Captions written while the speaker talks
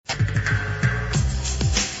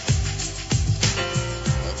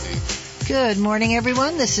Good morning,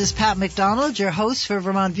 everyone. This is Pat McDonald, your host for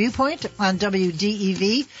Vermont Viewpoint on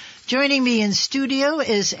WDEV. Joining me in studio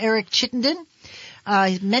is Eric Chittenden.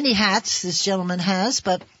 Many hats this gentleman has,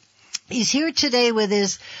 but he's here today with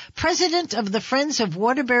his president of the Friends of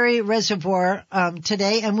Waterbury Reservoir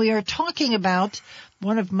today, and we are talking about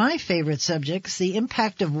one of my favorite subjects, the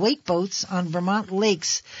impact of wake boats on Vermont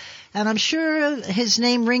lakes. And I'm sure his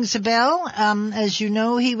name rings a bell. As you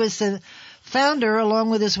know, he was the founder, along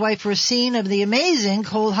with his wife Racine, of the amazing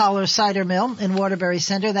Cold Holler Cider Mill in Waterbury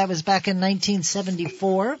Center. That was back in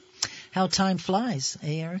 1974. How time flies,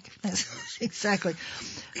 eh, Eric? Exactly.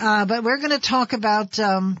 But we're going to talk about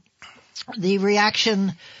the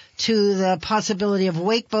reaction to the possibility of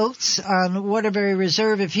wake boats on Waterbury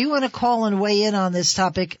Reserve. If you want to call and weigh in on this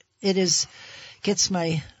topic, gets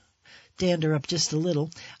my dander up just a little.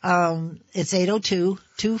 It's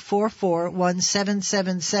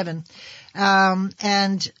 802-244-1777.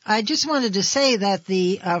 And I just wanted to say that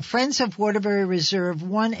the Friends of Waterbury Reserve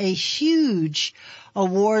won a huge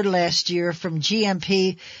award last year from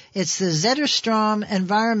GMP. It's the Zetterstrom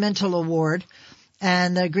Environmental Award.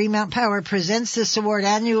 And Green Mountain Power presents this award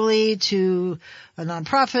annually to a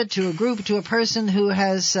nonprofit, to a group, to a person who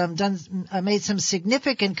has made some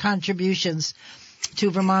significant contributions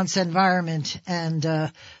to Vermont's environment. And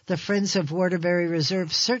the Friends of Waterbury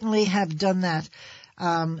Reserve certainly have done that.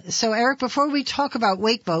 So, Eric, before we talk about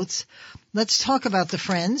wake boats, let's talk about the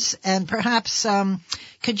Friends. And perhaps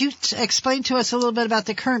could you explain to us a little bit about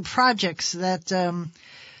the current projects that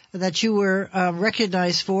you were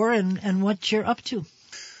recognized for and what you're up to?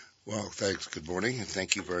 Well, thanks. Good morning, and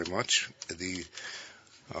thank you very much. The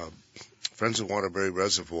Friends of Waterbury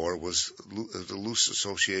Reservoir was a loose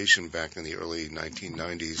association back in the early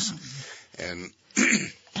 1990s, and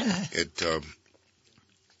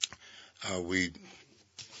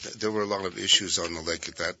there were a lot of issues on the lake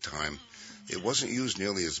at that time. It wasn't used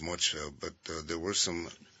nearly as much, but there were some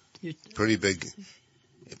pretty big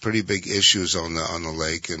issues on the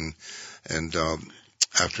lake, and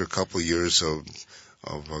after a couple of years of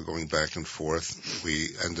going back and forth, we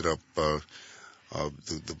ended up the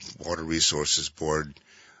Water Resources Board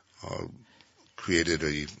created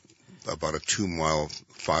about a 2-mile,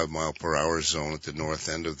 5-mile per hour zone at the north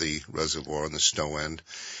end of the reservoir on the snow end,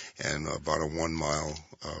 and about a 1-mile,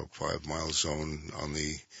 5-mile zone on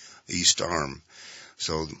the east arm.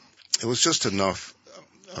 So it was just enough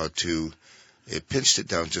it pinched it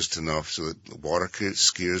down just enough so that the water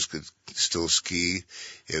skiers could still ski.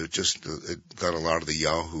 It got a lot of the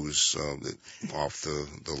yahoos off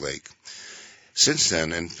the lake. Since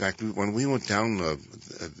then, in fact, when we went down to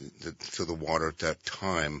the water at that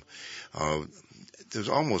time, there's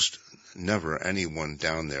almost never anyone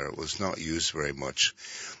down there. It was not used very much.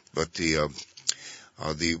 But the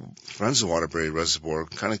Friends of Waterbury Reservoir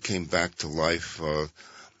kind of came back to life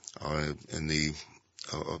in the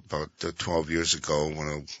about 12 years ago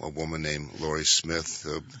when a woman named Lori Smith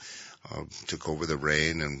took over the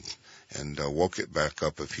reign and woke it back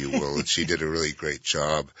up, if you will, and she did a really great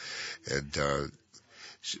job. And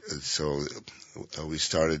so we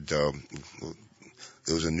started. There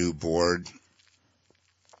was a new board.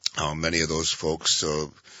 Many of those folks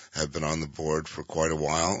have been on the board for quite a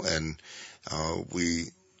while, and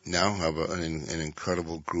we now have an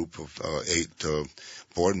incredible group of 8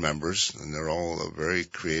 board members, and they're all very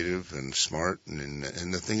creative and smart, and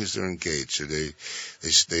the thing is they're engaged. So they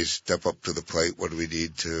step up to the plate. What do we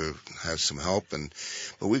need to have some help?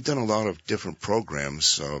 But we've done a lot of different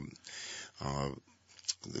programs. One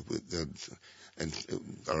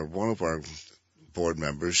of our board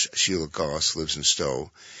members, Sheila Goss, lives in Stowe,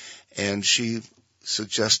 and she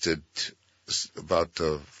suggested about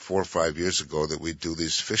 4 or 5 years ago that we do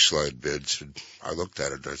these fish line bids. And I looked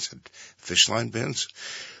at it and I said, fish line bids?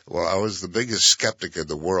 Well, I was the biggest skeptic in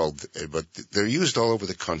the world, but they're used all over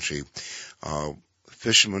the country.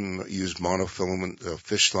 Fishermen use monofilament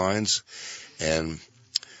fish lines, and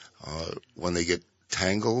when they get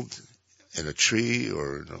tangled in a tree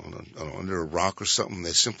or under a rock or something,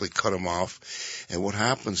 they simply cut them off. And what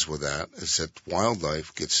happens with that is that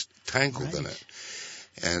wildlife gets tangled in it.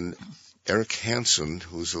 And Eric Hansen,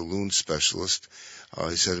 who's a loon specialist,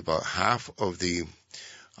 he said about half of the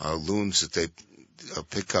loons that they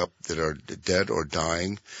pick up that are dead or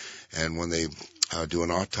dying, and when they do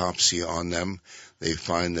an autopsy on them, they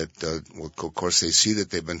find that, of course, they see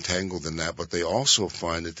that they've been tangled in that, but they also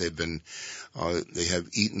find that they have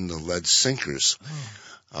eaten the lead sinkers,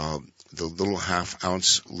 the little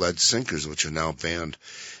half-ounce lead sinkers, which are now banned.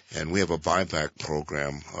 And we have a buyback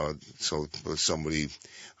program, so if somebody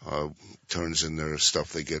turns in their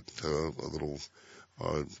stuff, they get a little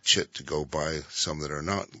chit to go by some that are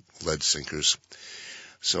not lead sinkers.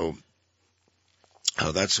 So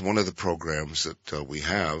that's one of the programs that we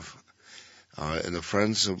have. And the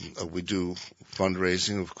Friends, we do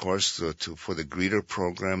fundraising, of course, for the greeter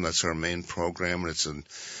program. That's our main program, and it's an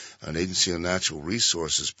Agency of Natural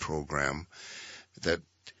Resources program that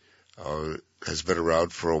has been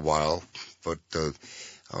around for a while. But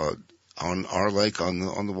on our lake, on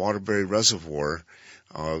the Waterbury Reservoir,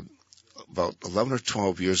 about 11 or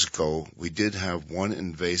 12 years ago, we did have one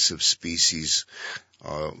invasive species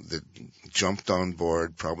that jumped on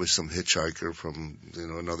board, probably some hitchhiker from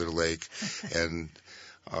another lake, and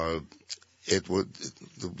at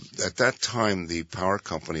that time the power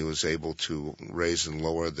company was able to raise and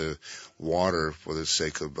lower the water for the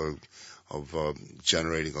sake of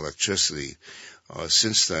generating electricity.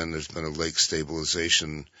 Since then, there's been a lake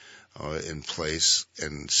stabilization in place,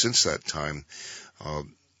 and since that time,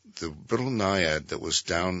 the brittle naiad that was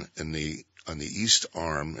down on the east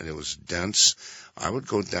arm, and it was dense. I would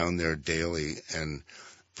go down there daily and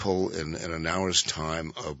pull in an hour's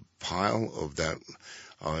time a pile of that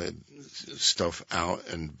stuff out,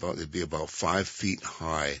 and it'd be about 5 feet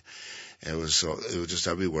high. And it was just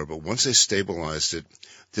everywhere. But once they stabilized it,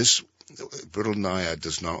 this brittle naiad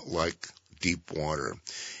does not like deep water.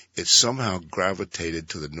 It somehow gravitated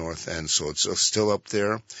to the north end, so it's still up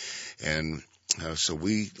there, and so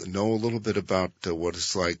we know a little bit about what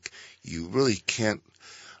it's like. You really can't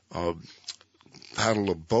paddle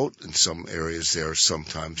a boat in some areas there.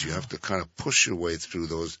 Sometimes you have to kind of push your way through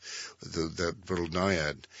that brittle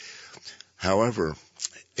naiad. However,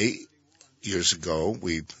 8 years ago,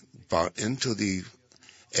 we bought into the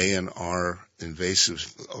ANR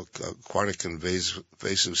aquatic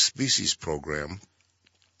invasive species program,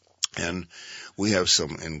 and we have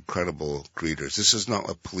some incredible greeters. This is not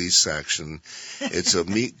a police action. It's a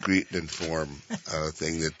meet, greet, and inform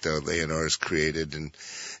thing that the ANR has created.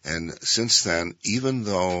 And since then, even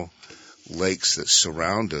though lakes that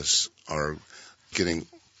surround us are getting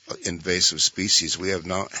invasive species, we have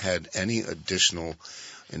not had any additional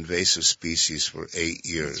invasive species for 8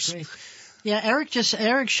 years. That's great. Yeah,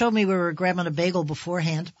 Eric showed me, we were grabbing a bagel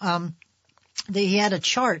beforehand. He had a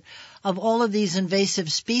chart of all of these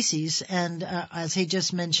invasive species, and as he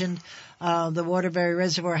just mentioned, the Waterbury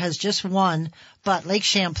Reservoir has just one, but Lake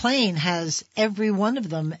Champlain has every one of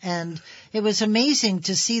them, and it was amazing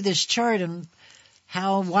to see this chart and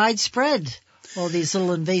how widespread all these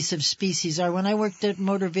little invasive species are. When I worked at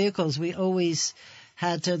motor vehicles, we always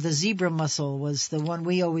had the zebra mussel was the one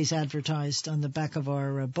we always advertised on the back of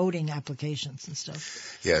our boating applications and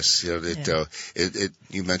stuff. Yes,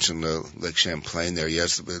 you mentioned Lake Champlain there.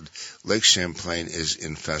 Yes, Lake Champlain is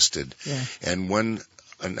infested. Yeah. And when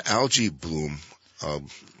an algae bloom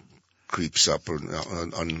creeps up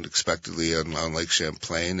unexpectedly on Lake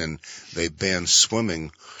Champlain and they ban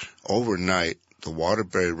swimming, overnight the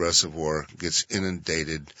Waterbury Reservoir gets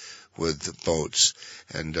inundated with boats,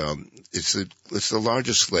 and it's the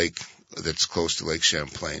largest lake that's close to Lake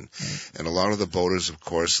Champlain. Right. And a lot of the boaters, of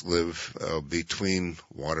course, live between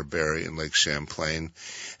Waterbury and Lake Champlain,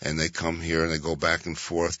 and they come here and they go back and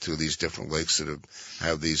forth to these different lakes that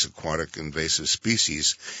have these aquatic invasive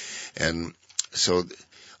species. And so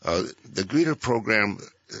the greeter program,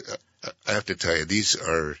 I have to tell you,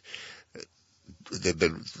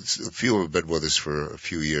 a few have been with us for a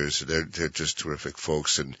few years. They're just terrific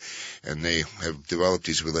folks, and they have developed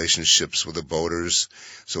these relationships with the boaters.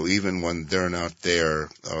 So even when they're not there,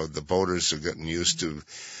 the boaters are getting used to.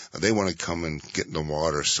 They want to come and get in the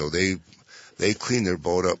water, so they clean their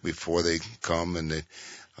boat up before they come, and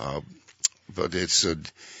but it's a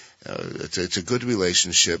good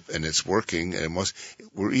relationship, and it's working. And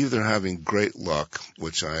we're either having great luck,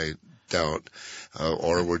 which I doubt,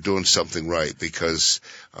 or we're doing something right, because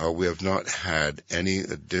we have not had any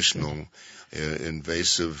additional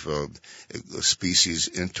invasive species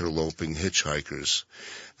interloping hitchhikers.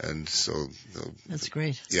 And so that's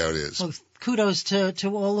great. Yeah, it is. Well, kudos to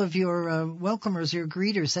all of your welcomers, your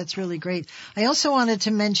greeters. That's really great. I also wanted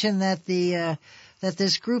to mention that that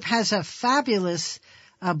this group has a fabulous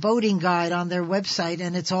boating guide on their website,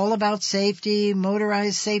 and it's all about safety,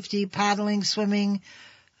 motorized safety, paddling, swimming,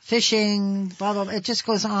 fishing, blah, blah, blah. It just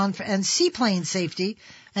goes on, and seaplane safety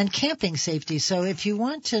and camping safety. So if you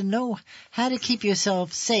want to know how to keep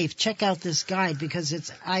yourself safe, check out this guide,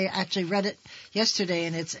 because I actually read it yesterday,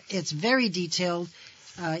 and it's very detailed,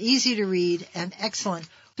 easy to read, and excellent.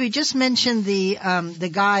 We just mentioned the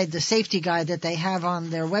guide, the safety guide that they have on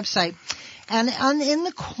their website. And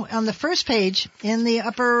on the first page, in the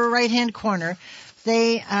upper right-hand corner,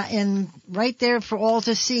 they, right there for all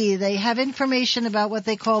to see, they have information about what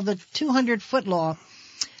they call the 200-foot law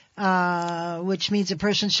which means a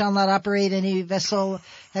person shall not operate any vessel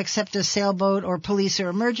except a sailboat or police or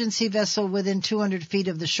emergency vessel within 200 feet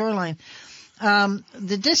of the shoreline.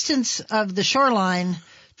 The distance of the shoreline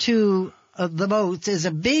to the boats is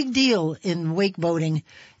a big deal in wake boating,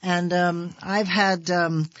 and I've had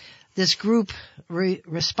this group,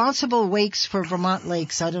 Responsible Wakes for Vermont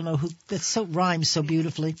Lakes. I don't know who, that so rhymes so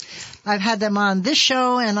beautifully. I've had them on this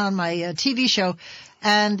show and on my TV show,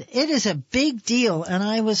 and it is a big deal. And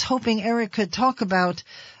I was hoping Eric could talk about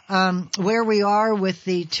where we are with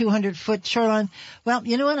the 200-foot shoreline. Well,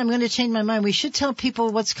 you know what? I'm going to change my mind. We should tell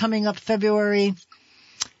people what's coming up February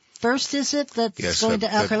 1st, is it? That's going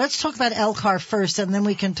to Elkhart. Let's talk about Elkhart first, and then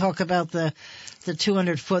we can talk about the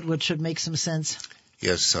 200-foot, which should make some sense.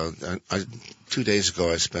 Yes, 2 days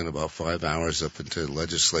ago I spent about 5 hours up into the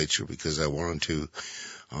legislature because I wanted to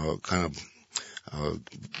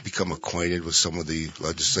become acquainted with some of the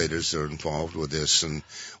legislators that are involved with this and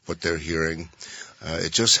what they're hearing.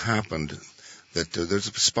 It just happened that there's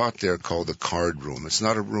a spot there called the card room. It's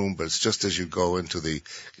not a room, but it's just as you go into the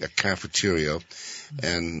cafeteria,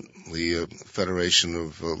 and the Federation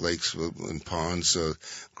of Lakes and Ponds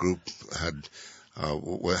group had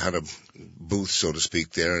a booth, so to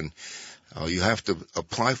speak, there, and you have to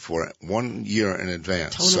apply for it 1 year in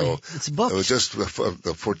advance. Totally. So it's booked. It was just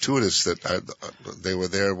fortuitous that they were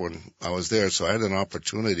there when I was there, so I had an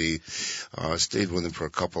opportunity. I stayed with them for a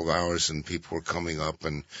couple of hours, and people were coming up,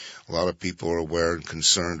 and a lot of people are aware and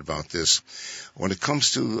concerned about this. When it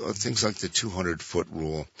comes to things like the 200-foot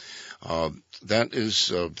rule,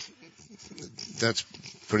 that's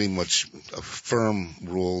pretty much a firm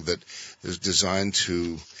rule that is designed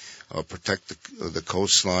to protect the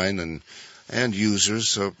coastline and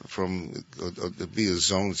users from be a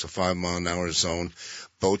zone. It's a 5 mile an hour zone.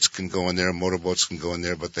 Boats can go in there, motorboats can go in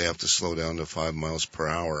there, but they have to slow down to 5 miles per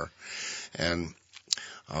hour. And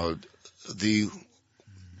the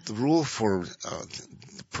rule for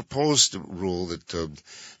the proposed rule that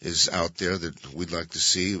is out there that we'd like to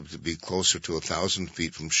see to be closer to 1,000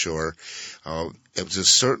 feet from shore, it was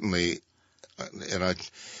certainly,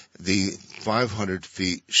 the 500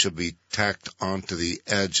 feet should be tacked onto the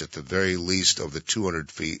edge at the very least of the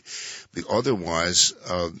 200 feet. Otherwise,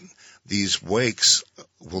 these wakes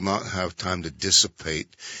will not have time to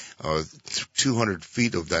dissipate. 200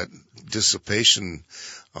 feet of that dissipation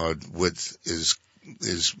width is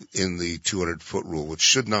in the 200-foot rule, which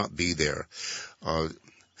should not be there.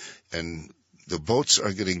 And the boats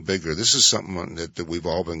are getting bigger. This is something that we've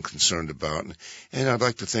all been concerned about, and I'd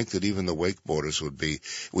like to think that even the wakeboarders would be.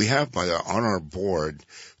 We have on our board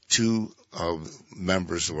 2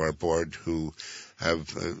 members of our board who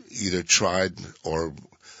have either tried or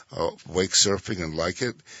wake surfing and like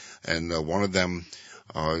it, and one of them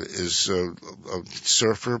is a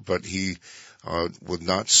surfer, but he would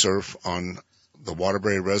not surf on the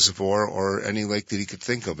Waterbury Reservoir or any lake that he could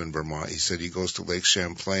think of in Vermont. He said he goes to Lake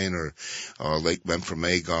Champlain or Lake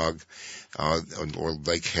Memphremagog or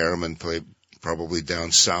Lake Harriman, probably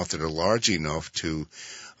down south, that are large enough to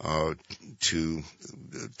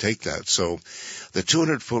take that. So the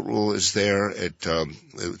 200-foot rule is there.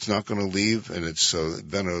 It's not going to leave, and it's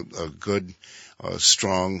been a good,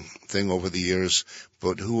 strong thing over the years.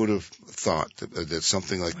 But who would have thought that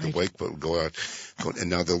something like the wake boat would go out? And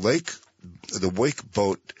now the wake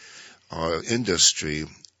boat industry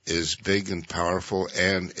is big and powerful,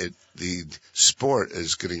 and the sport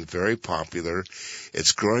is getting very popular.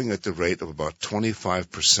 It's growing at the rate of about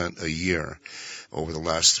 25% a year over the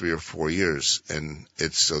last 3 or 4 years, and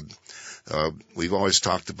it's we've always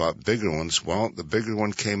talked about bigger ones. Well, the bigger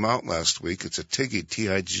one came out last week. It's a Tige,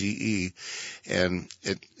 T-I-G-E, and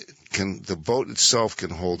the boat itself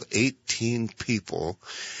can hold 18 people,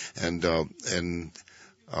 and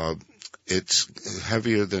it's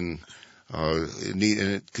heavier than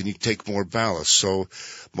and can you take more ballast? So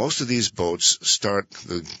most of these boats start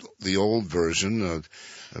the old version,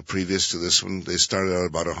 previous to this one. They started out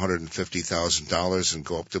about $150,000 and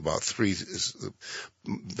go up to about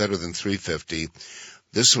better than $350,000.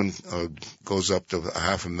 This one goes up to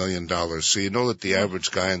 $500,000. So you know that the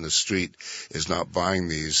average guy in the street is not buying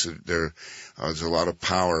these. There's a lot of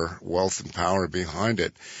wealth and power behind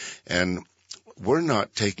it, and we're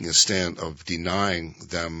not taking a stand of denying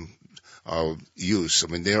them use. I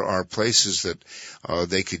mean, there are places that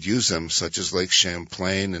they could use them, such as Lake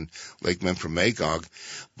Champlain and Lake Memphremagog.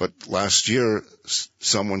 But last year,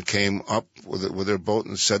 someone came up with their boat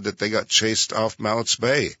and said that they got chased off Mallett's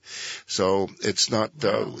Bay. So it's not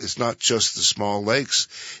just the small lakes.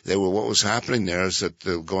 What was happening there is that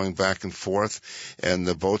they're going back and forth, and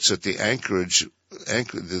the boats at the anchorage,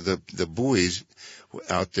 the buoys,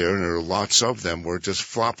 out there, and there are lots of them, were just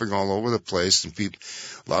flopping all over the place. And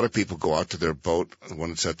a lot of people go out to their boat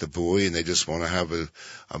when it's at the buoy, and they just want to have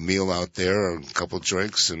a meal out there, or a couple of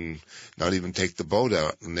drinks, and not even take the boat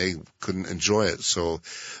out, and they couldn't enjoy it. So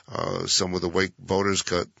some of the wake boaters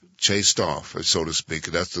got chased off, so to speak.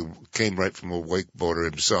 Came right from a wake boater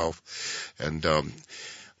himself. And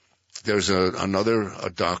there's another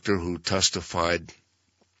doctor who testified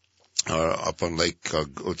up on Lake,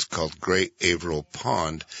 what's called Great Averill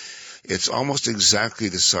Pond. It's almost exactly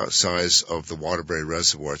the size of the Waterbury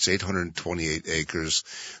Reservoir. It's 828 acres.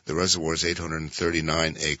 The reservoir is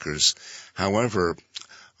 839 acres. However,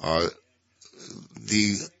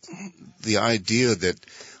 the idea that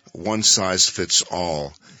one size fits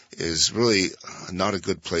all is really not a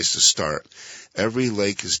good place to start. Every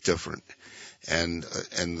lake is different. And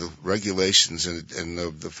the regulations and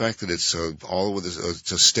the fact that it's all with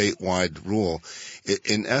it's a statewide rule,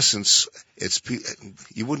 in essence,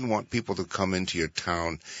 you wouldn't want people to come into your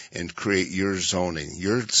town and create your zoning.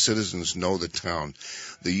 Your citizens know the town.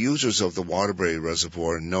 The users of the Waterbury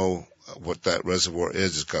Reservoir know what that reservoir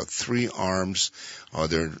is. It's got 3 arms.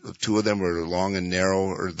 Two of them are long and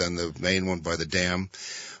narrower than the main one by the dam,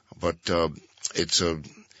 but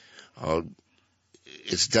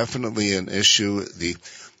it's definitely an issue.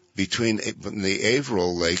 Between the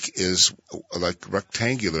Averill Lake is like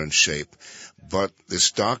rectangular in shape, but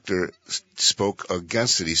this doctor spoke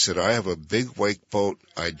against it. He said, "I have a big wake boat.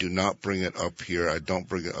 I do not bring it up here. I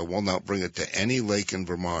will not bring it to any lake in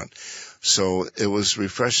Vermont." So it was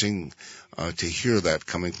refreshing to hear that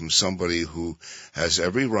coming from somebody who has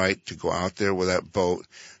every right to go out there with that boat.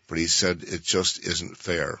 But he said it just isn't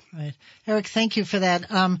fair. Right. Eric, thank you for that.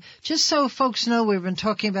 Just so folks know, we've been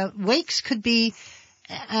talking about wakes could be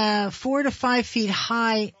 4 to 5 feet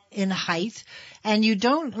high in height, and you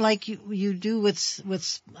don't, like you do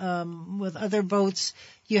with other boats,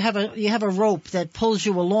 you have a rope that pulls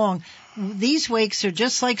you along. These wakes are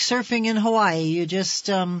just like surfing in Hawaii. You just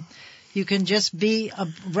you can just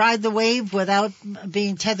ride the wave without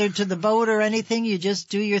being tethered to the boat or anything. You just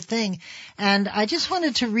do your thing. And I just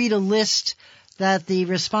wanted to read a list that the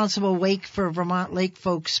Responsible Wake for Vermont Lake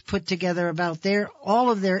folks put together about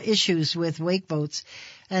all of their issues with wake boats.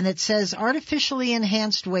 And it says artificially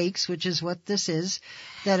enhanced wakes, which is what this is,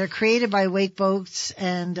 that are created by wake boats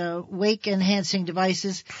and wake enhancing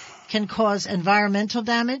devices can cause environmental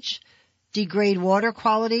damage, degrade water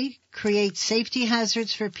quality, create safety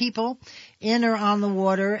hazards for people in or on the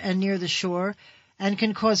water and near the shore, and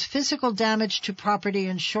can cause physical damage to property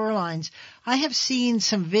and shorelines. I have seen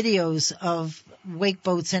some videos of wake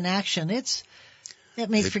boats in action.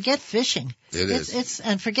 Forget fishing.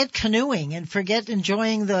 And forget canoeing, and forget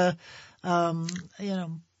enjoying the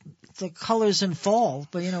colors in fall.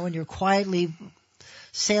 But when you're quietly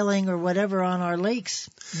sailing or whatever on our lakes,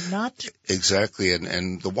 not exactly.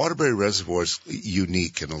 And the Waterbury Reservoir is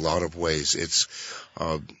unique in a lot of ways.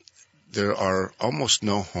 There are almost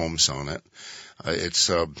no homes on it. I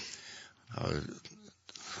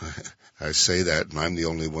say that, and I'm the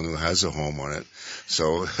only one who has a home on it.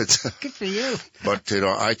 So it's good for you. But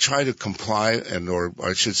I try to comply, or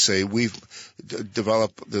I should say, we've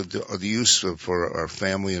developed the use for our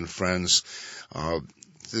family and friends.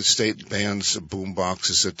 The state bans boom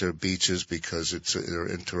boxes at their beaches because they're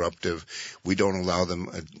interruptive. We don't allow them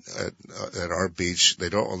at our beach. They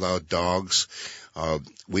don't allow dogs.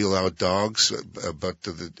 We allow dogs, but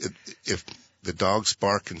if the dogs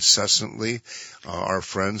bark incessantly, our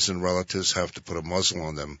friends and relatives have to put a muzzle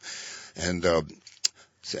on them. And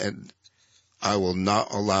I will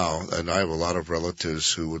not allow, and I have a lot of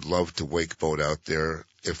relatives who would love to wake boat out there.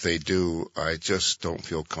 If they do, I just don't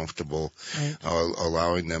feel comfortable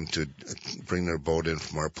allowing them to bring their boat in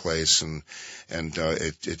from our place, and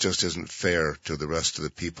it just isn't fair to the rest of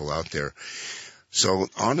the people out there. So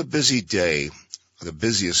on a busy day, the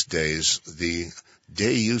busiest days, the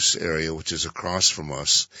day use area, which is across from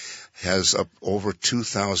us, has up over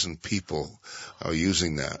 2,000 people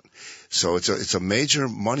using that. So it's a major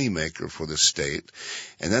moneymaker for the state.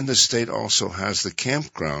 And then the state also has the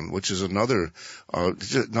campground, which is another,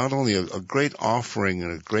 not only a great offering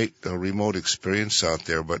and a great remote experience out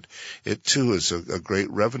there, but it too is a great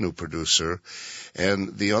revenue producer.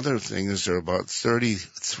 And the other thing is there are about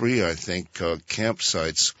 33, I think,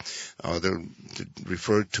 campsites. They're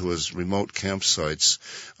referred to as remote campsites,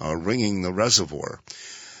 ringing the reservoir.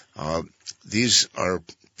 These are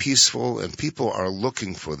peaceful, and people are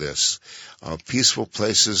looking for this. Peaceful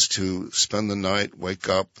places to spend the night, wake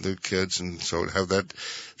up their kids, and so have that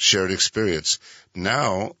shared experience.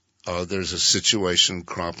 Now, there's a situation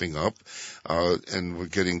cropping up, and we're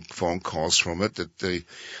getting phone calls from it that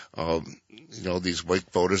these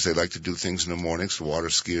wakeboaters, they like to do things in the mornings, the water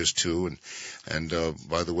skiers too. And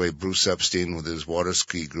by the way, Bruce Epstein with his water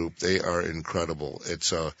ski group, they are incredible.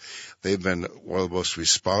 They've been one of the most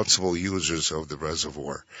responsible users of the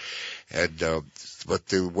reservoir. And, but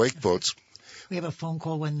the wakeboats. We have a phone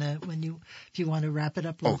call if you want to wrap it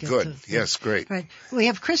up. We'll get good. Yes, great. Right. We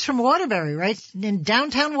have Chris from Waterbury, right? In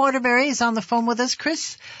downtown Waterbury is on the phone with us.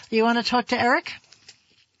 Chris, you want to talk to Eric?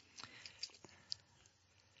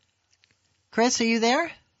 Chris, are you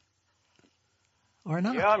there? Or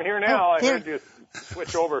not? Yeah, I'm here now. I heard you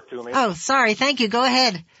switch over to me. Oh, sorry. Thank you. Go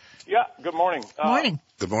ahead. Yeah, good morning. Morning.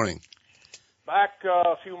 Good morning. Back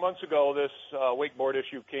a few months ago, this wakeboard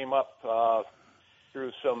issue came up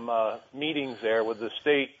through some meetings there with the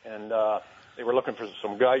state, and they were looking for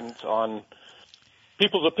some guidance on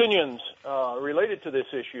people's opinions related to this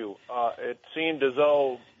issue. It seemed as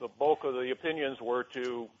though the bulk of the opinions were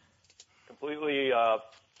to completely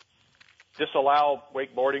disallow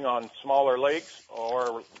wakeboarding on smaller lakes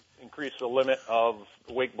or increase the limit of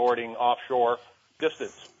wakeboarding offshore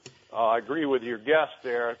distance. I agree with your guest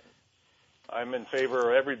there. I'm in favor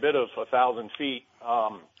of every bit of 1,000 feet.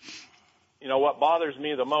 What bothers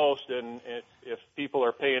me the most, and if people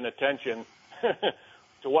are paying attention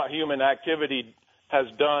to what human activity has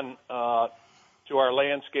done to our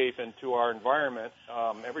landscape and to our environment,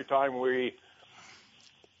 every time we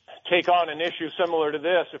take on an issue similar to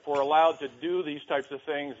this, if we're allowed to do these types of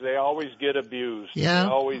things, they always get abused. Yeah.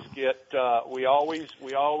 We always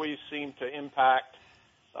seem to impact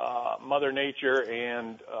Mother Nature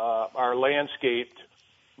and our landscape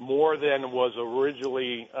more than was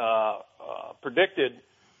originally predicted,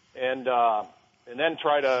 and then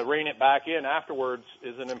try to rein it back in afterwards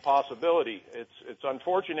is an impossibility. It's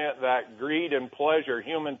unfortunate that greed and pleasure,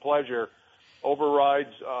 human pleasure,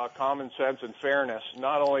 overrides common sense and fairness.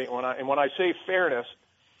 Not only when I say fairness,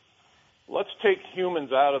 let's take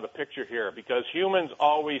humans out of the picture here, because humans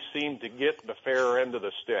always seem to get the fairer end of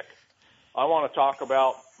the stick. I want to talk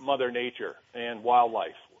about Mother Nature and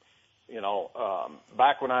wildlife.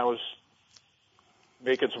 Back when I was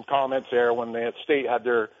making some comments there when the state had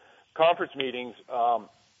their conference meetings,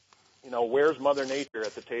 where's Mother Nature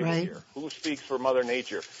at the table here? Who speaks for Mother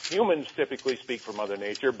Nature? Humans typically speak for Mother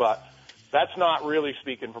Nature, but that's not really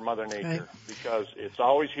speaking for Mother Nature, because it's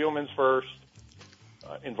always humans first,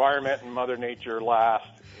 environment and Mother Nature last.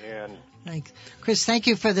 And thanks, Chris. Thank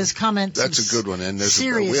you for this comment. That's a good one, and there's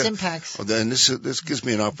serious impacts. Then this gives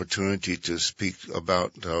me an opportunity to speak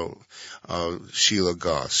about Sheila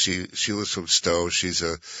Goss. Sheila's from Stowe. She's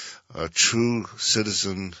a true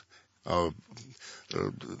citizen,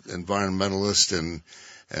 environmentalist,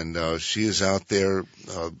 and she is out there.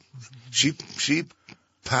 She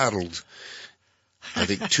paddled, I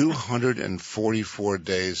think, 244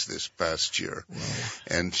 days this past year. Wow.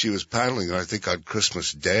 And she was paddling, I think, on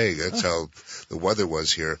Christmas Day. That's how the weather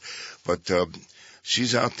was here. But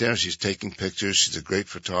she's out there. She's taking pictures. She's a great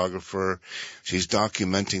photographer. She's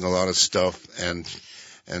documenting a lot of stuff. And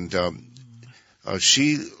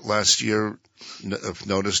she last year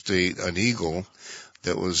noticed an eagle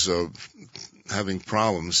that was having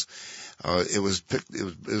problems. It was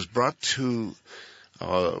brought to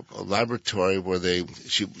a laboratory where the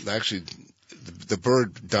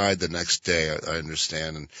bird died the next day, I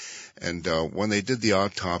understand, and when they did the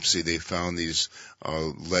autopsy, they found these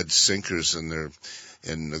lead sinkers in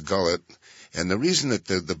the gullet. And the reason that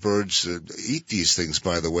the birds eat these things,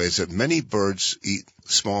 by the way, is that many birds eat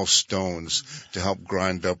small stones to help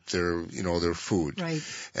grind up their food. Right.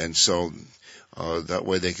 And so that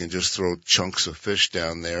way they can just throw chunks of fish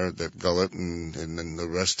down there, that gullet, and then the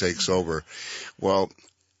rest takes over. Well,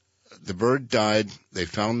 the bird died. They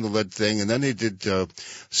found the lead thing, and then they did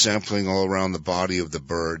sampling all around the body of the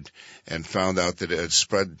bird and found out that it had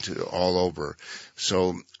spread all over.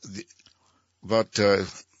 So about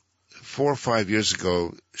 4 or 5 years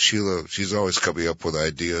ago, Sheila, she's always coming up with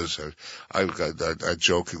ideas. I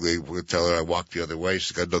jokingly would tell her I walked the other way.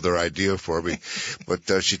 She's got another idea for me.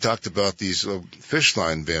 But she talked about these fish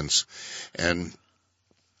line bins, and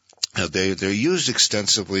they're used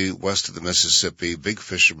extensively west of the Mississippi. Big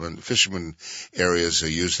fishermen areas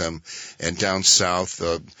use them, and down south,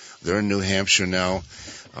 they're in New Hampshire now.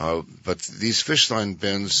 But these fish line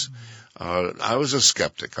bins, I was a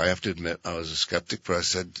skeptic. I have to admit, I was a skeptic, but I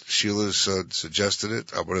said, Sheila suggested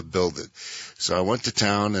it, I'm going to build it. So I went to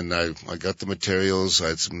town and I got the materials. I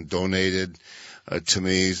had some donated to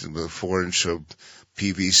me, the 4-inch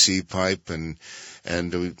PVC pipe, and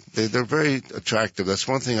they're very attractive. That's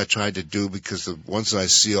one thing I tried to do, because the ones that I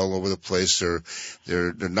see all over the place,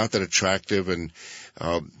 they're not that attractive, and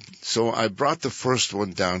so I brought the first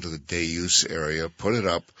one down to the day use area, put it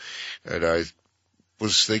up, and I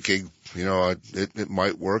was thinking, it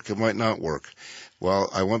might work, it might not work. Well,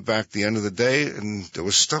 I went back at the end of the day, and there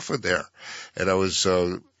was stuff in there, and I was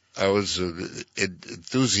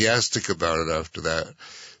enthusiastic about it after that.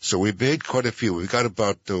 So we made quite a few. We got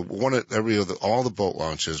about one at all the boat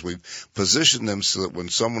launches. We positioned them so that when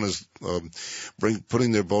someone is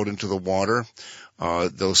putting their boat into the water,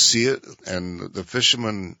 they'll see it, and the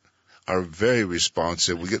fishermen are very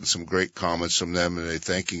responsive. We're getting some great comments from them, and they're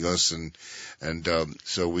thanking us, and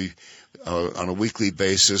so we on a weekly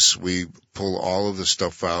basis we pull all of the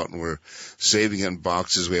stuff out, and we're saving it in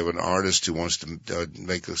boxes. We have an artist who wants to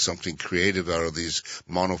make something creative out of these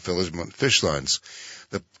monofilament fish lines.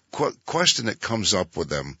 The question that comes up with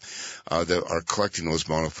them that are collecting those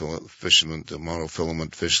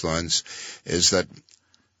monofilament fish lines is that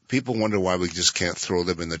people wonder why we just can't throw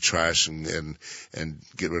them in the trash and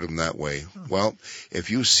get rid of them that way. Well, if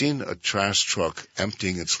you've seen a trash truck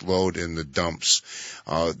emptying its load in the dumps,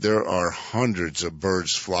 there are hundreds of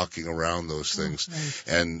birds flocking around those things,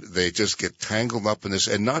 and they just get tangled up in this,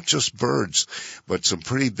 and not just birds, but some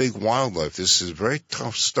pretty big wildlife. This is very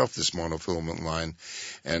tough stuff, this monofilament line,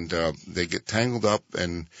 and they get tangled up,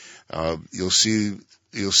 and you'll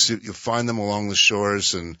find them along the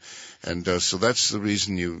shores, and so that's the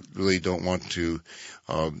reason you really don't want to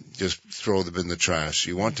just throw them in the trash.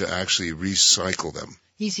 You want to actually recycle them.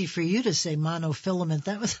 Easy for you to say monofilament.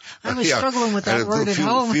 I was struggling with that word at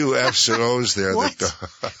home. A few F's and O's there. What?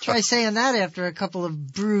 Try saying that after a couple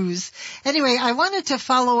of brews. Anyway, I wanted to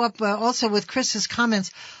follow up also with Chris's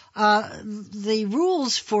comments. The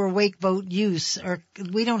rules for wake boat use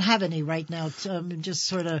we don't have any right now. Just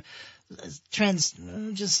sort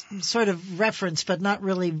of reference, but not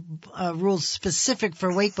really rules specific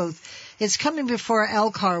for wake boats. It's coming before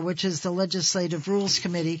LCAR, which is the Legislative Rules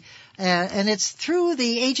Committee, and it's through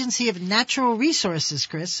the Agency of Natural Resources,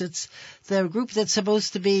 Chris. It's the group that's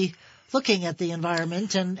supposed to be looking at the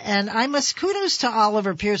environment, and I must kudos to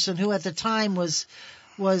Oliver Pearson, who at the time was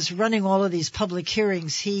running all of these public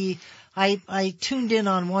hearings. I tuned in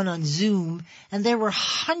on one on Zoom, and there were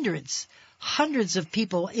hundreds of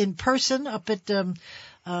people in person up at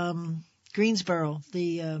Greensboro,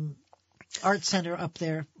 the art center up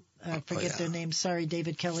there. I forget their names. Sorry,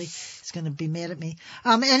 David Kelly is going to be mad at me.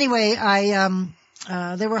 Anyway,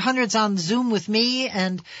 there were hundreds on Zoom with me,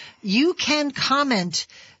 and you can comment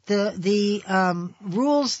the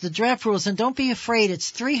rules, the draft rules, and don't be afraid.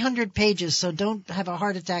 It's 300 pages, so don't have a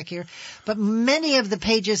heart attack here. But many of the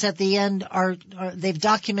pages at the end they've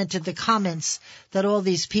documented the comments that all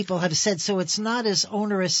these people have said, so it's not as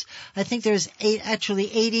onerous. I think there's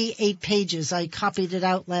 88 pages. I copied it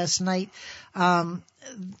out last night.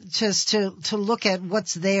 Just to look at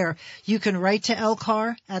what's there. You can write to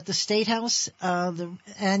LCAR at the State House,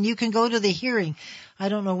 and you can go to the hearing. I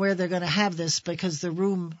don't know where they're going to have this because the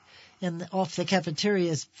room off the cafeteria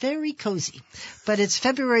is very cozy. But it's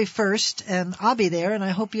February 1st, and I'll be there, and I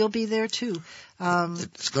hope you'll be there too.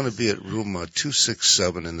 It's going to be at room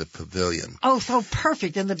 267 in the pavilion. Oh, so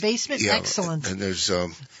perfect. In the basement? Yeah, excellent. And there's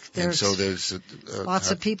lots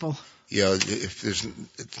of people. Yeah,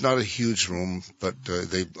 it's not a huge room, but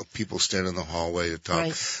people stand in the hallway to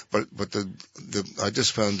talk. Right. But I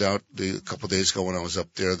just found out a couple of days ago when I was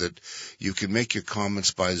up there that you can make your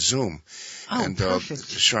comments by Zoom. Oh, and perfect.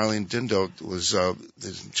 Charlene Dindo was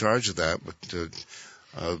in charge of that, but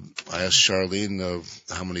I asked Charlene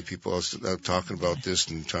how many people I was talking about this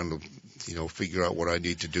and trying to figure out what I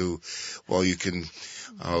need to do. Well, you can.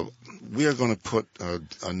 We are going to put a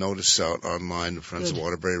notice out online, the Friends of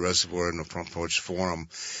Waterbury Reservoir and the Front Porch Forum,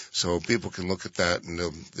 so people can look at that, and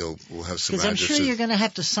we'll have some addresses. Because I'm sure you're going to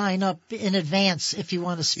have to sign up in advance if you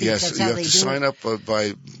want to speak. Yes, that's you how have they to do sign it. up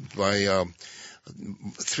by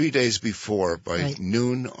 3 days before, by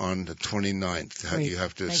noon on the 29th. Great. You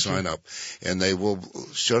have to Thank sign you. up, and they will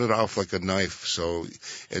shut it off like a knife. So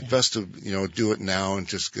it's best to do it now and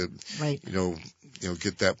just get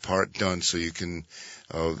get that part done so you can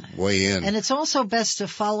weigh in. And it's also best to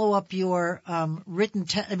follow up your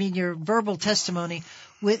your verbal testimony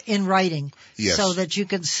in writing, yes, so that you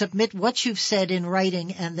can submit what you've said in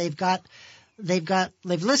writing, and they've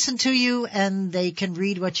listened to you and they can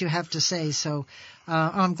read what you have to say. So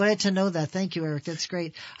I'm glad to know that. Thank you, Eric. That's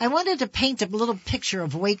great. I wanted to paint a little picture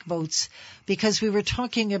of wake boats because we were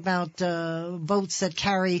talking about boats that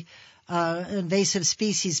carry invasive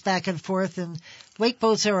species back and forth, and wake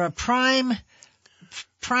boats are a prime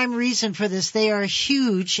prime reason for this. They are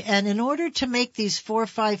huge, and in order to make these 4 or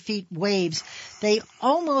 5 feet waves, they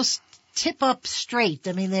almost tip up straight.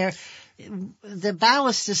 I mean, the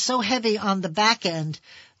ballast is so heavy on the back end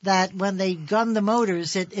that when they gun the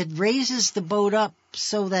motors, it raises the boat up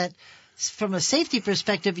so that from a safety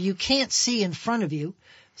perspective, you can't see in front of you.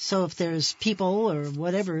 So if there's people or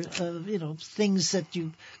whatever, things that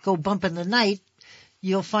you go bump in the night,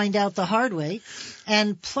 you'll find out the hard way.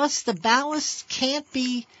 And plus the ballast can't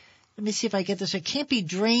be, let me see if I get this right, can't be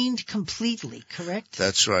drained completely, correct?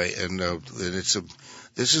 That's right. And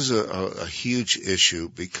this is a huge issue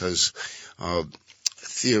because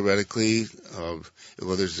theoretically,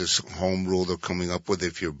 there's this home rule they're coming up with.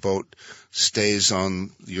 If your boat stays on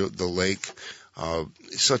the lake, and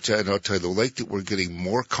I'll tell you, the lake that we're getting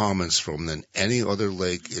more comments from than any other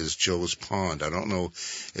lake is Joe's Pond. I don't know,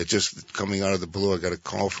 it's just coming out of the blue. I got a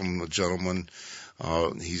call from a gentleman.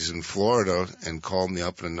 He's in Florida and called me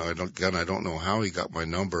up, and I don't know how he got my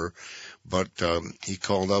number, but he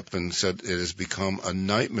called up and said it has become a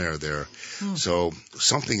nightmare there. So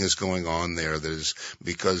something is going on there. That is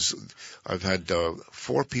because I've had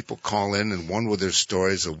 4 people call in, and one with their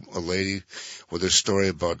stories, a lady with her story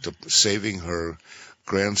about saving her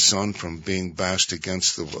grandson from being bashed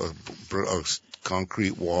against the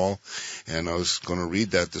concrete wall, and I was going to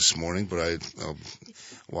read that this morning, but I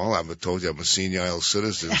told you I'm a senile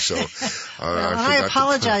citizen, so I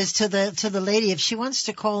apologize to the lady. If she wants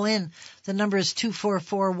to call in, the number is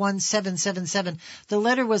 244-1777. The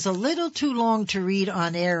letter was a little too long to read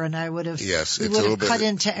on air, and I would have cut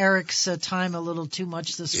into Eric's time a little too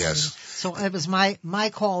much this morning. So it was my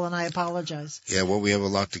call, and I apologize. Yeah, well, we have a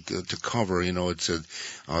lot to cover.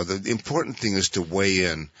 The important thing is to weigh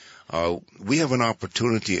in. We have an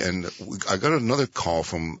opportunity, and I got another call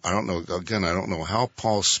from, I don't know how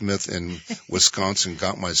Paul Smith in Wisconsin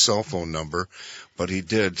got my cell phone number, but he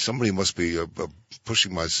did. Somebody must be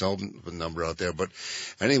pushing my cell number out there. But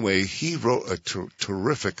anyway, he wrote a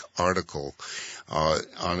terrific article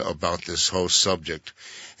about this whole subject,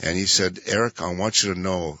 and he said, Eric, I want you to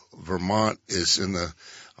know Vermont is in the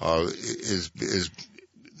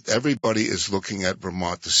everybody is looking at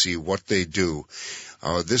Vermont to see what they do.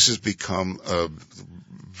 This has become a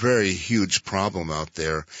very huge problem out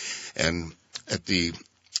there, and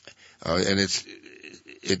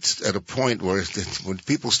it's at a point where when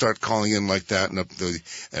people start calling in like that, and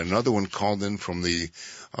another one called in from the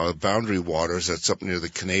boundary waters that's up near the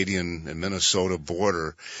Canadian and Minnesota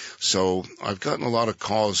border. So I've gotten a lot of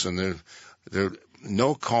calls, and there are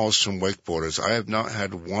no calls from wakeboarders. I have not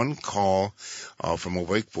had one call from a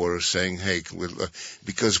wakeboarder saying, hey,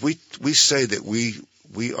 because we say that we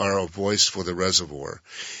are a voice for the reservoir.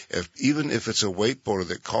 Even if it's a wakeboarder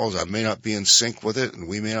that calls, I may not be in sync with it, and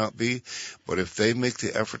we may not be, but if they make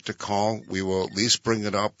the effort to call, we will at least bring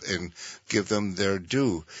it up and give them their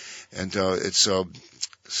due. And so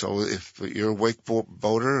if you're a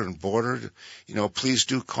wakeboarder and boarder, please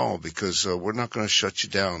do call, because we're not going to shut you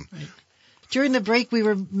down. Right. During the break, we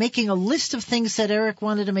were making a list of things that Eric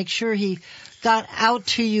wanted to make sure he got out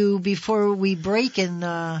to you before we break in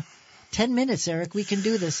 10 minutes, Eric. We can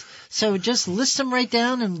do this. So just list them right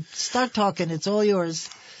down and start talking. It's all yours.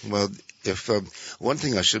 Well, if one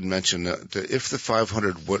thing I should mention, if the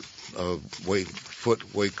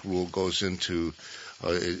 500-foot wake rule goes into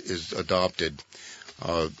is adopted,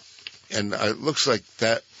 and it looks like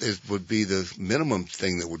that would be the minimum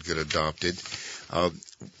thing that would get adopted.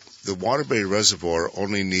 The Waterbury Reservoir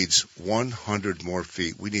only needs 100 more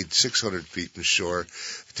feet. We need 600 feet in shore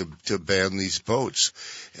to ban these boats.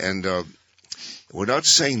 And we're not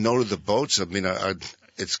saying no to the boats. I mean,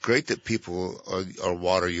 it's great that people are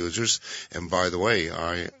water users. And by the way,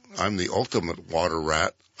 I'm the ultimate water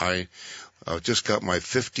rat. I just got my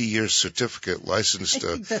 50-year certificate licensed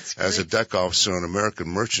as a deck officer on American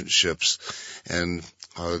merchant ships. And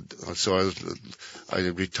so I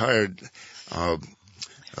retired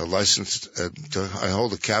licensed. I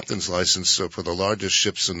hold a captain's license for the largest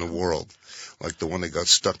ships in the world, like the one that got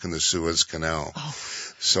stuck in the Suez Canal. Oh.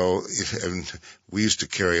 So, and we used to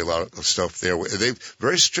carry a lot of stuff there. They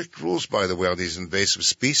very strict rules, by the way, on these invasive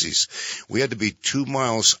species. We had to be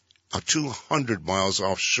 200 miles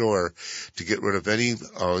offshore to get rid of any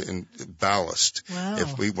ballast. Wow.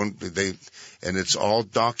 If we want, and it's all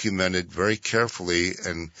documented very carefully,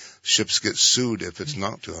 and ships get sued if it's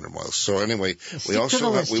not 200 miles. So anyway, we want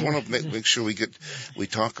to make sure we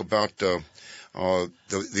talk about the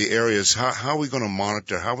areas. How are we going to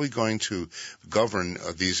monitor? How are we going to govern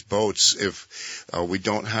these boats if we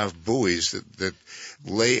don't have buoys that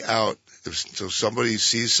lay out so somebody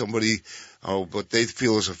sees somebody, what they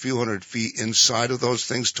feel is a few hundred feet inside of those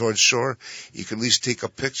things towards shore, you can at least take a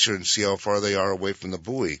picture and see how far they are away from the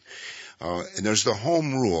buoy. And there's the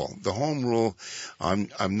home rule. The home rule,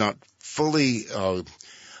 I'm not fully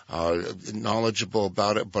knowledgeable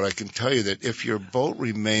about it, but I can tell you that if your boat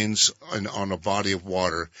remains on a body of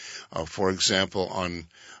water, for example, on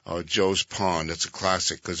Joe's Pond, it's a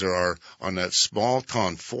classic because there are, on that small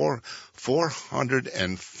pond,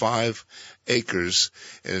 405 acres,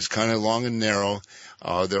 and it's kind of long and narrow.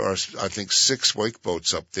 There are, I think, 6 wake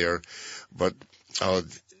boats up there, but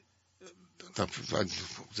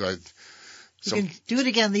You can do it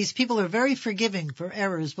again. These people are very forgiving for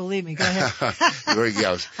errors. Believe me. Go ahead.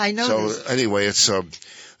 I know. So this. Anyway, it's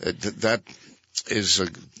that is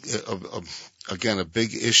again a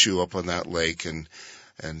big issue up on that lake, and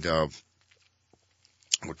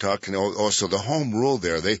we're talking also the home rule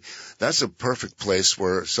there. That's a perfect place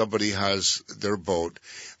where somebody has their boat.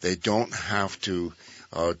 They don't have to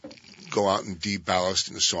go out and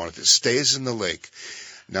deballast and so on. If it stays in the lake.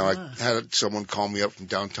 Now, I had someone call me up from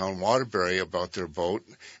downtown Waterbury about their boat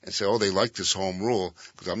and say, they like this home rule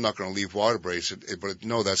because I'm not going to leave Waterbury. I said, but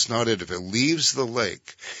no, that's not it. If it leaves the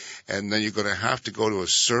lake, and then you're going to have to go to a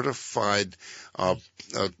certified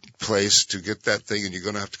place to get that thing, and you're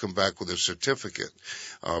going to have to come back with a certificate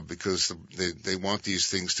because they want these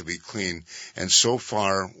things to be clean. And so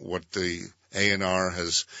far, what the A&R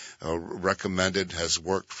has recommended has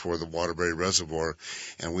worked for the Waterbury Reservoir,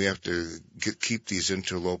 and we have to keep these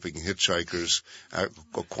interloping hitchhikers,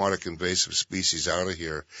 aquatic invasive species out of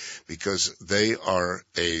here because they are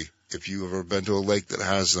if you've ever been to a lake that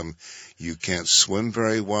has them, you can't swim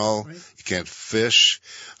very well, right. You can't fish,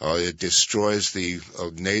 it destroys the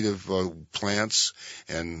native plants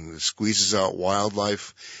and squeezes out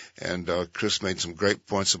wildlife. And Chris made some great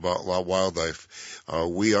points about wildlife.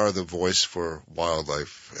 We are the voice for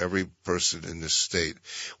wildlife. Every person in this state,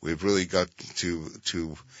 we've really got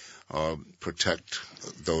to protect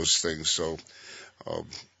those things. So,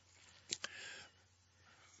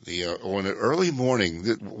 on an early morning,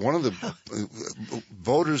 one of the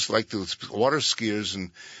boaters like the water skiers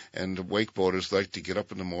and wake boaters like to get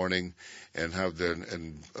up in the morning and have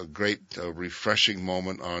a great refreshing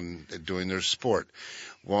moment on doing their sport.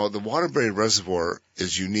 Well, the Waterbury Reservoir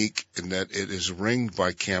is unique in that it is ringed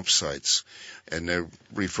by campsites, and they're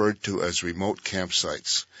referred to as remote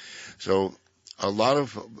campsites. So a lot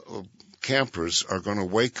of campers are going to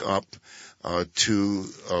wake up to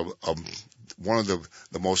one of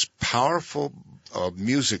the most powerful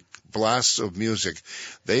blasts of music.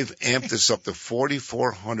 They've amped this up to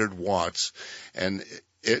 4,400 watts, and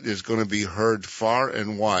it is going to be heard far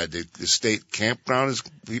and wide. The state campground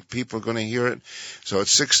people are going to hear it. So at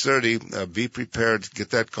 6:30, be prepared to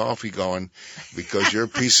get that coffee going because your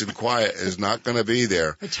peace and quiet is not going to be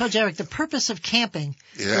there. I told you, Eric, the purpose of camping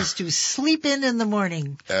is to sleep in the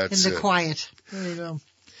morning in the quiet. There you go.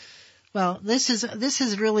 Well, this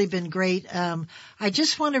has really been great. I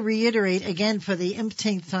just want to reiterate again for the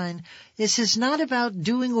umpteenth time, this is not about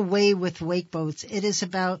doing away with wake boats. It is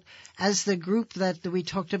about, as the group that we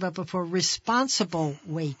talked about before, responsible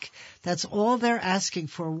wake. That's all they're asking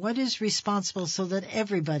for. What is responsible so that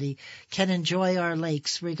everybody can enjoy our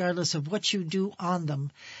lakes, regardless of what you do on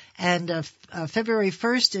them. And February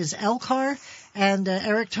 1st is Elkhart. And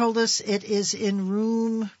Eric told us it is in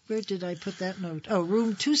room, where did I put that note?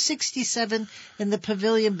 Room 267 in the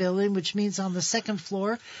Pavilion Building, which means on the second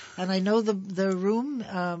floor. And I know the room,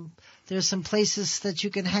 there's some places that you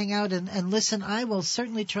can hang out and listen. I will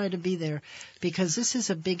certainly try to be there because this is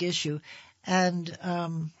a big issue. And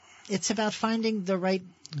it's about finding the right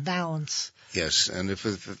balance. Yes, and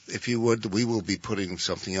if you would, we will be putting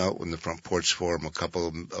something out in the Front Porch Forum, a couple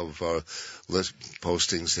of list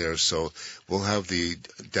postings there, so we'll have the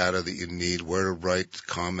data that you need, where to write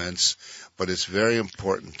comments, but it's very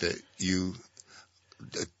important that you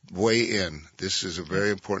weigh in. This is a very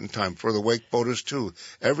important time for the wake boaters too.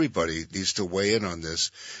 Everybody needs to weigh in on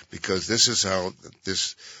this because this is how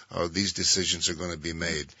these decisions are going to be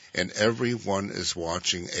made, and everyone is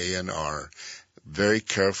watching A&R very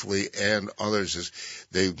carefully, and others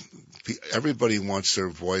everybody wants their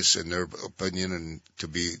voice and their opinion and to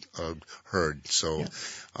be heard. So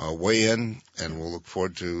weigh in, and we'll look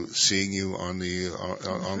forward to seeing you on the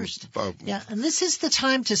and this is the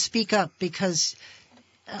time to speak up because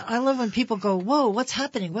I love when people go, whoa, what's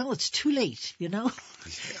happening? Well, it's too late, you know.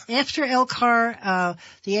 Yeah. After Elkhart,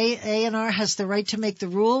 the A&R has the right to make the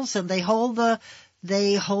rules, and they hold the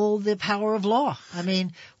they hold the power of law. I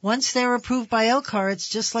mean, once they're approved by Elkhart, it's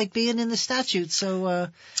just like being in the statute. So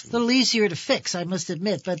a little easier to fix, I must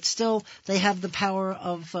admit, but still they have the power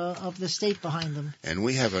of the state behind them. And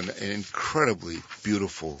we have an incredibly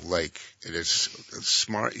beautiful lake. It is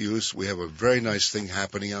smart use. We have a very nice thing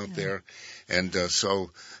happening out there, and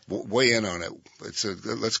so weigh in on it.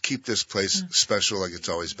 Let's keep this place special like it's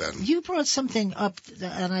always been. You brought something up,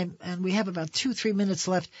 and we have about 2-3 minutes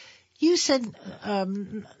left. You said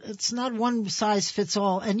it's not one size fits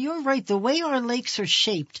all, and you're right. The way our lakes are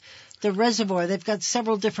shaped, the reservoir, they've got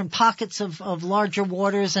several different pockets of larger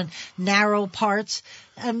waters and narrow parts.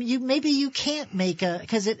 Maybe you can't make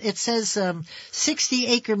because it says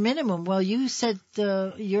 60-acre minimum. Well, you said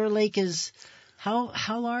your lake is.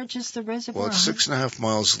 How large is the reservoir? Well, it's 6.5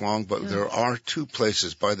 miles long, but there are two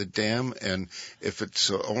places by the dam, and if it's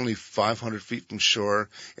only 500 feet from shore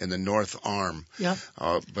in the north arm. Yeah.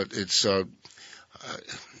 But it's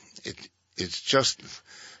just.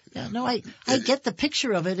 Yeah, no, I get the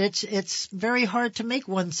picture of it. It's very hard to make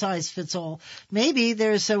one size fits all. Maybe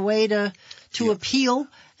there's a way to appeal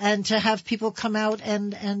and to have people come out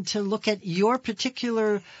and to look at your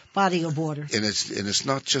particular body of water. And it's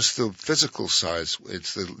not just the physical size.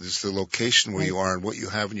 It's the location where you are and what you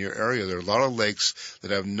have in your area. There are a lot of lakes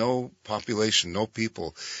that have no population, no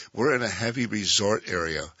people. We're in a heavy resort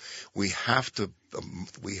area. We have to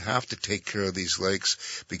take care of these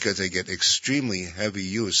lakes because they get extremely heavy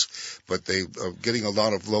use, but they are getting a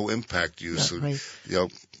lot of low impact use. Right.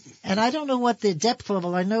 And I don't know what the depth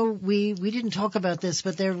level. I know we didn't talk about this,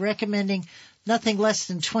 but they're recommending nothing less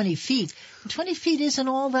than 20 feet. 20 feet isn't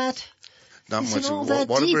all that. Not much.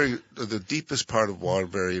 Waterbury, the deepest part of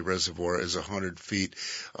Waterbury Reservoir is 100 feet.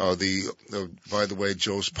 By the way,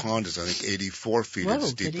 Joe's Pond is, I think, 84 feet. Whoa,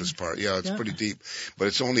 its deepest part. Yeah, it's pretty deep, but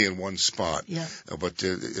it's only in one spot. Yeah. But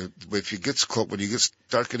if you when you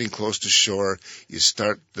start getting close to shore, you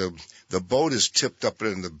start the boat is tipped up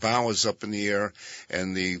and the bow is up in the air,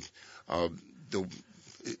 and the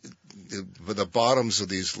bottoms of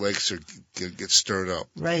these lakes get stirred up.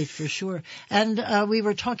 Right, for sure. And we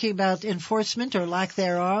were talking about enforcement or lack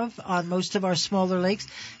thereof on most of our smaller lakes,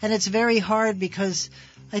 and it's very hard because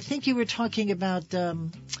I think you were talking about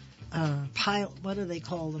what do they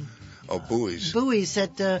call them? Oh, buoys. Buoys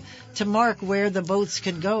to mark where the boats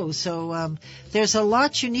can go. So there's a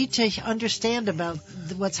lot you need to understand about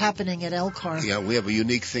what's happening at Elkhart. Yeah, we have a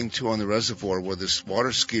unique thing, too, on the reservoir where the water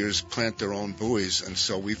skiers plant their own buoys, and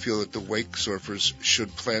so we feel that the wake surfers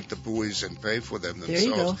should plant the buoys and pay for them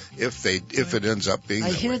themselves if it ends up being that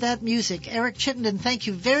way. I hear that music. Eric Chittenden, thank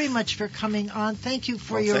you very much for coming on. Thank you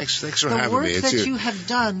for thanks for having me. The work that you have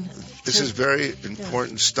done. This is very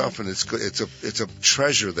important stuff, and it's a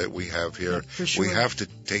treasure that we have here. Yeah, for sure. We have to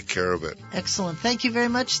take care of it. Excellent. Thank you very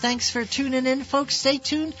much. Thanks for tuning in, folks. Stay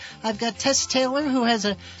tuned. I've got Tess Taylor, who has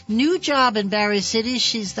a new job in Barry City.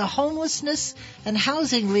 She's the homelessness and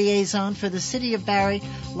housing liaison for the city of Barry.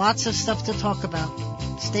 Lots of stuff to talk about.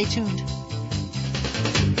 Stay tuned.